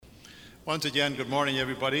Once again, good morning,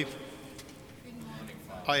 everybody.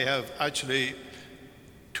 I have actually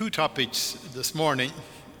two topics this morning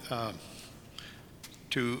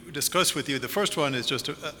to discuss with you. The first one is just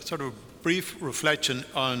a sort of brief reflection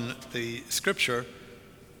on the Scripture,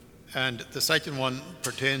 and the second one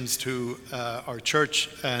pertains to our church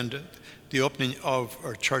and the opening of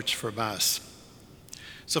our church for Mass.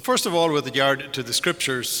 So first of all, with regard to the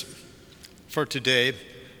Scriptures for today,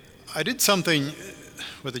 I did something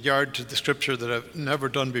with regard to the Scripture that I've never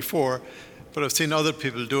done before, but I've seen other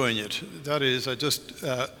people doing it. That is, I just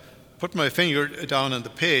put my finger down on the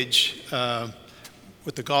page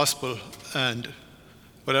with the Gospel, and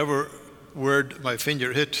whatever word my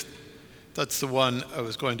finger hit, that's the one I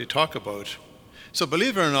was going to talk about. So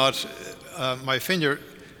believe it or not, my finger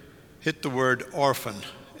hit the word orphan,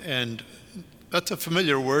 and that's a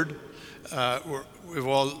familiar word. We've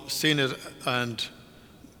all seen it, and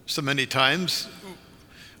so many times.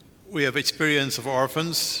 We have experience of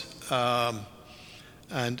orphans,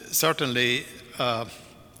 and certainly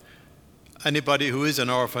anybody who is an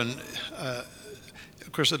orphan,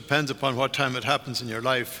 of course it depends upon what time it happens in your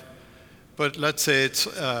life, but let's say it's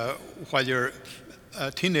while you're a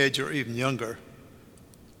teenager or even younger.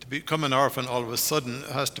 To become an orphan all of a sudden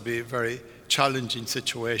has to be a very challenging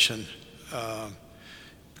situation,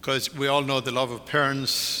 because we all know the love of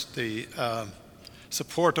parents, the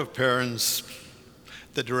support of parents,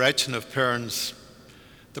 the direction of parents,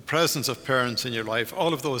 the presence of parents in your life.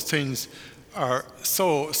 All of those things are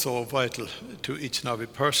so vital to each and every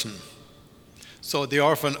person. So the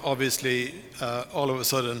orphan obviously all of a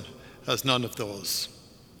sudden has none of those.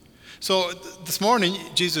 So this morning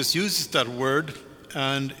Jesus uses that word,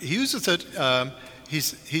 and he uses it,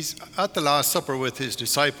 he's at the Last Supper with his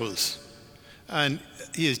disciples, and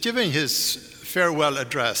he is giving his farewell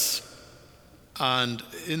address, and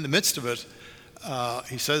in the midst of it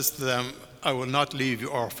he says to them, "I will not leave you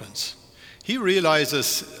orphans." He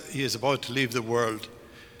realizes he is about to leave the world,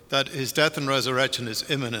 that his death and resurrection is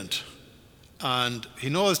imminent. And he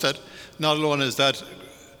knows that not alone is that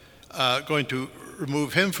going to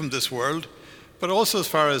remove him from this world, but also as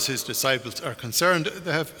far as his disciples are concerned,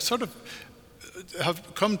 they have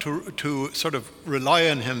come to sort of rely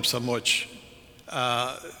on him so much,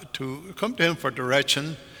 to come to him for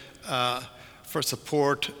direction, for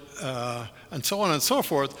support, and so on and so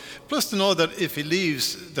forth, plus to know that if he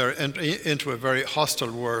leaves, they're into a very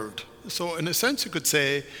hostile world. So in a sense, you could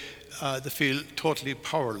say they feel totally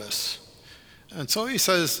powerless. And so he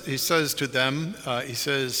says to them, he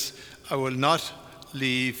says, "I will not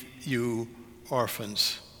leave you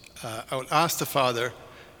orphans. I will ask the Father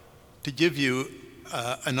to give you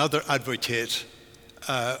another advocate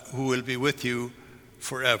who will be with you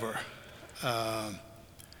forever."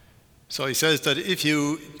 So he says that if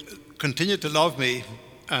you continue to love me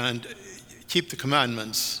and keep the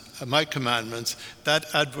commandments, my commandments,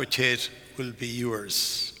 that advocate will be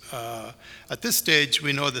yours. At this stage,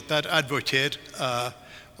 we know that advocate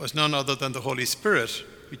was none other than the Holy Spirit,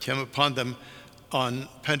 who came upon them on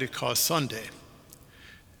Pentecost Sunday.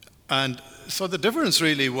 And so the difference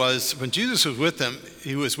really was when Jesus was with them,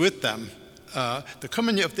 he was with them. The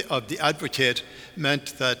coming of the advocate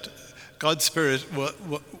meant that God's Spirit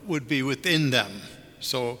would be within them.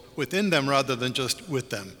 So within them rather than just with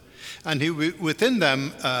them. And he would be within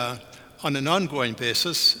them on an ongoing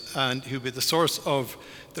basis, and he would be the source of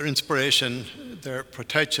their inspiration, their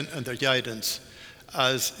protection, and their guidance.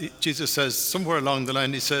 As Jesus says somewhere along the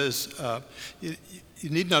line, he says, you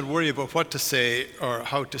need not worry about what to say or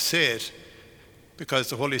how to say it, because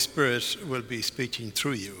the Holy Spirit will be speaking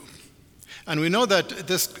through you. And we know that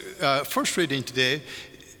this first reading today,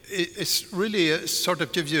 it's really sort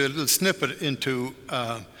of gives you a little snippet into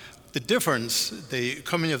the difference the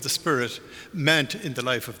coming of the Spirit meant in the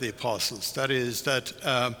life of the apostles. That is, that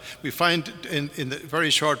we find in the very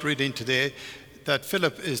short reading today that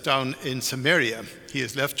Philip is down in Samaria. He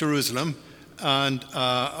has left Jerusalem and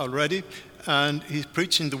already, and he's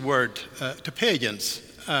preaching the word to pagans.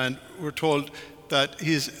 And we're told that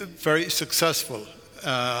he's very successful,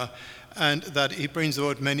 and that he brings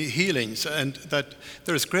about many healings, and that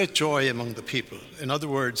there is great joy among the people. In other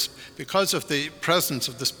words, because of the presence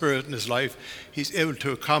of the Spirit in his life, he's able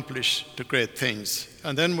to accomplish the great things.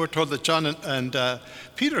 And then we're told that John and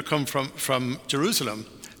Peter come from Jerusalem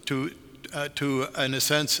to in a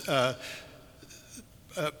sense,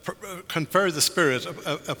 confer the Spirit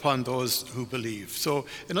upon those who believe. So,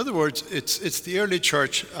 in other words, it's the early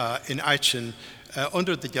church in action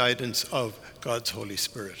under the guidance of God's Holy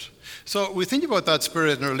Spirit. So we think about that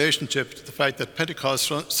Spirit in relationship to the fact that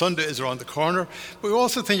Pentecost Sunday is around the corner, but we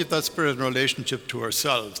also think of that Spirit in relationship to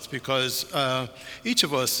ourselves, because each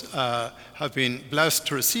of us have been blessed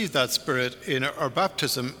to receive that Spirit in our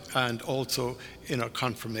baptism and also in our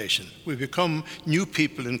confirmation. We become new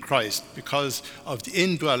people in Christ because of the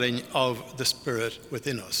indwelling of the Spirit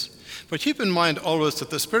within us. But keep in mind always that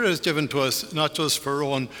the Spirit is given to us not just for our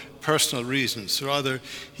own personal reasons. Rather,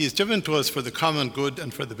 He is given to us for the common good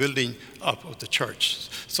and for the building up of the church.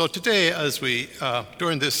 So today, as we,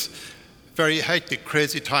 during this very hectic,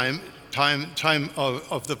 crazy time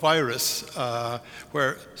of the virus,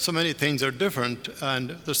 where so many things are different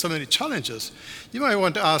and there's so many challenges, you might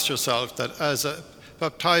want to ask yourself that as a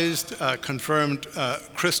baptized, confirmed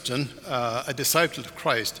Christian, a disciple of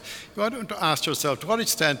Christ, you want to ask yourself, to what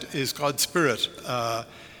extent is God's Spirit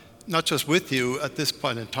not just with you at this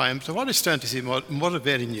point in time, to what extent is He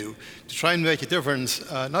motivating you to try and make a difference,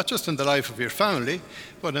 not just in the life of your family,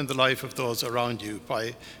 but in the life of those around you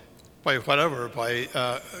by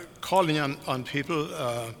calling on people,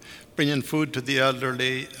 bringing food to the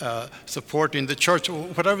elderly, supporting the church,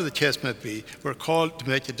 whatever the case may be. We're called to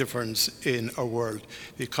make a difference in our world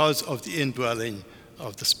because of the indwelling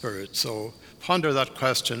of the Spirit. So ponder that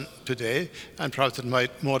question today, and perhaps it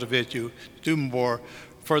might motivate you to do more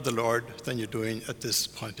for the Lord than you're doing at this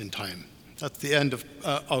point in time. That's the end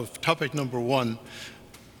of topic number 1.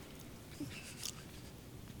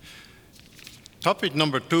 Topic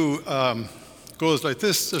number 2 goes like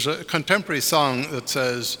this. There's a contemporary song that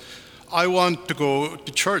says, I want to go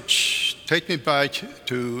to church. Take me back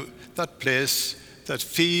to that place that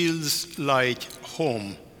feels like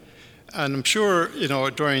home. And I'm sure,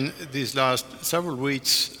 during these last several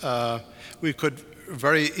weeks, we could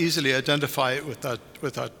very easily identify with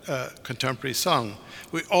that contemporary song.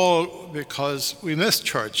 We all, because we miss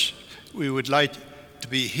church, we would like to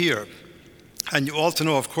be here. And you also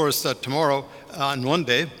know, of course, that tomorrow, on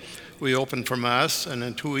Monday, we open for Mass, and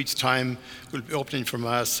in 2 weeks' time, we'll be opening for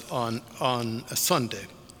Mass on a Sunday.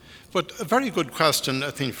 But a very good question,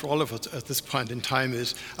 I think, for all of us at this point in time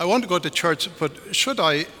is, I want to go to church, but should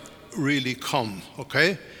I really come,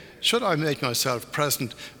 okay? Should I make myself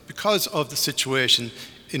present because of the situation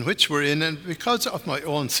in which we're in and because of my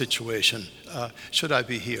own situation? Should I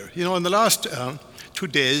be here? In the last 2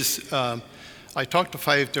 days, I talked to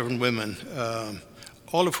 5 different women,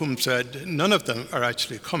 all of whom said none of them are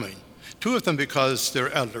actually coming. 2 of them because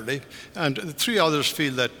they're elderly, and the 3 others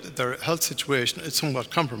feel that their health situation is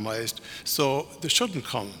somewhat compromised, so they shouldn't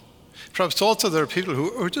come. Perhaps also there are people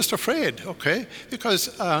who are just afraid, okay?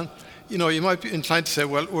 Because, you might be inclined to say,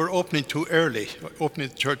 well, we're opening too early, opening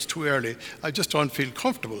the church too early. I just don't feel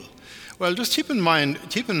comfortable. Well, just keep in mind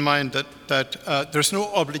that there's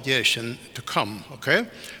no obligation to come, okay?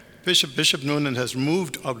 Bishop Noonan has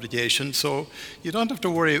removed obligation, so you don't have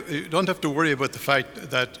to worry. You don't have to worry about the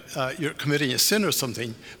fact that you're committing a sin or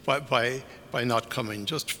something by not coming.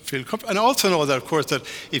 Just feel comfortable, and also know that, of course, that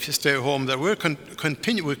if you stay home, that we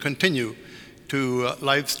continue to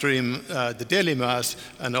live stream the daily Mass,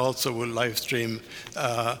 and also will live stream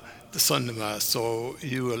the Sunday Mass, so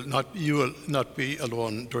you will not be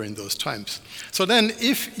alone during those times. So then,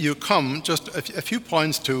 if you come, just a few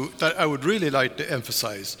points that I would really like to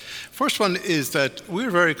emphasize. First one is that we're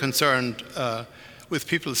very concerned with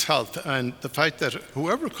people's health and the fact that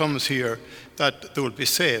whoever comes here, that they will be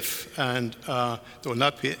safe and they will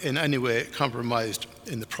not be in any way compromised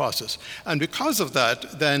in the process. And because of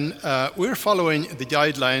that, then we're following the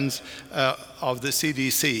guidelines of the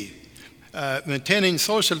CDC. Maintaining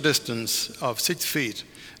social distance of 6 feet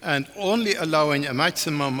and only allowing a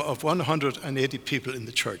maximum of 180 people in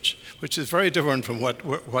the church, which is very different from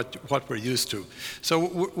what we're used to. So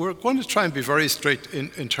we're going to try and be very strict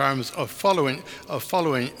in terms of following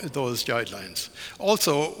those guidelines.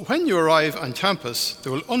 Also, when you arrive on campus,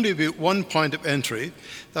 there will only be one point of entry.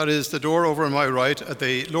 That is the door over on my right at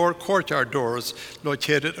the lower courtyard doors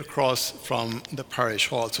located across from the parish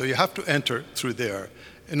hall. So you have to enter through there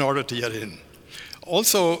in order to get in.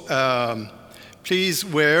 Also, please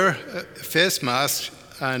wear a face mask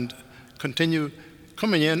and continue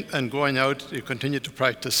coming in and going out. You continue to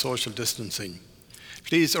practice social distancing.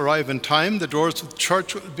 Please arrive in time. The doors of the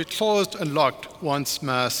church will be closed and locked once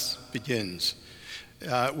Mass begins.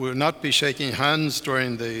 We will not be shaking hands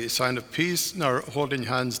during the sign of peace, nor holding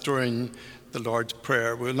hands during the Lord's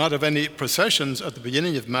Prayer. We will not have any processions at the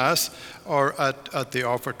beginning of Mass or at the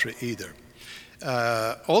offertory either.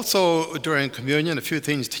 Also, during communion, a few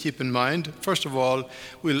things to keep in mind. First of all,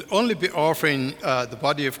 we'll only be offering the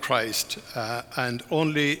body of Christ and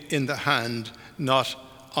only in the hand, not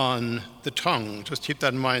on the tongue. Just keep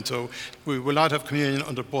that in mind. So we will not have communion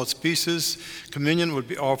under both species. Communion will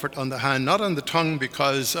be offered on the hand, not on the tongue,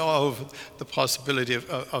 because of the possibility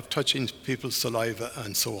of touching people's saliva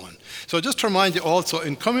and so on. So just to remind you also,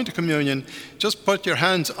 in coming to communion, just put your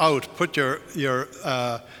hands out, put your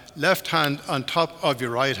left hand on top of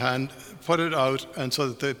your right hand, put it out, and so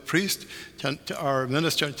that the priest or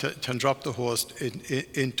minister can drop the host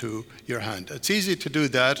into your hand. It's easy to do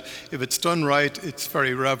that. If it's done right, it's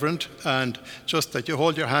very reverent, and just that you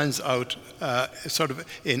hold your hands out sort of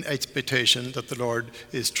in expectation that the Lord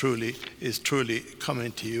is truly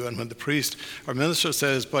coming to you. And when the priest or minister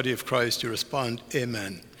says, "Body of Christ," you respond,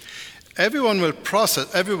 "Amen."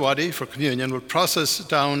 Everybody for communion will process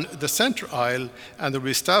down the center aisle, and there will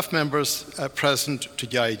be staff members present to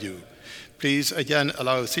guide you. Please, again,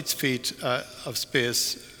 allow 6 feet of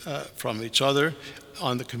space from each other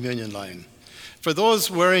on the communion line. For those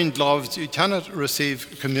wearing gloves, you cannot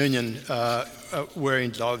receive communion wearing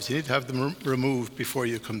gloves. You need to have them removed before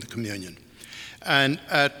you come to communion. And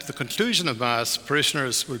at the conclusion of Mass,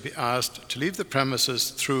 parishioners will be asked to leave the premises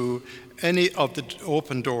through any of the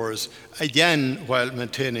open doors, again while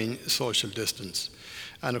maintaining social distance.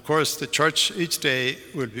 And of course, the church each day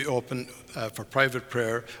will be open for private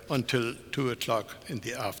prayer until 2 o'clock in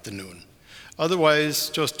the afternoon. Otherwise,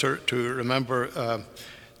 just to remember,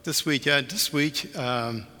 this week,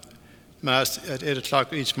 Mass at 8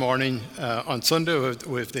 o'clock each morning. On Sunday,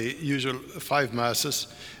 with the usual 5 Masses.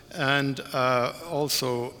 And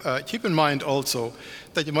also, keep in mind also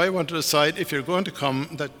that you might want to decide, if you're going to come,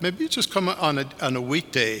 that maybe you just come on a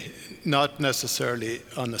weekday, not necessarily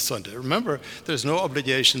on a Sunday. Remember, there's no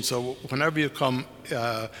obligation, so whenever you come,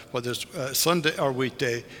 whether it's Sunday or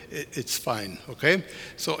weekday, it's fine, okay?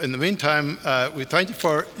 So in the meantime, we thank you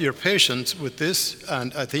for your patience with this,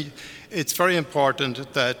 and I think it's very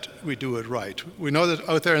important that we do it right. We know that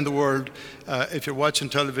out there in the world, if you're watching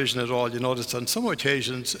television at all, you notice on some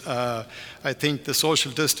occasions, I think the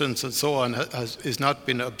social distance and so on is not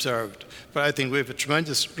being observed. But I think we have a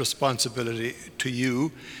tremendous responsibility to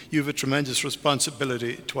you. You have a tremendous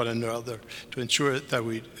responsibility to one another to ensure that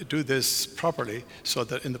we do this properly, so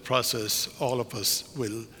that in the process, all of us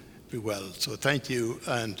will be well. So thank you,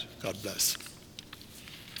 and God bless.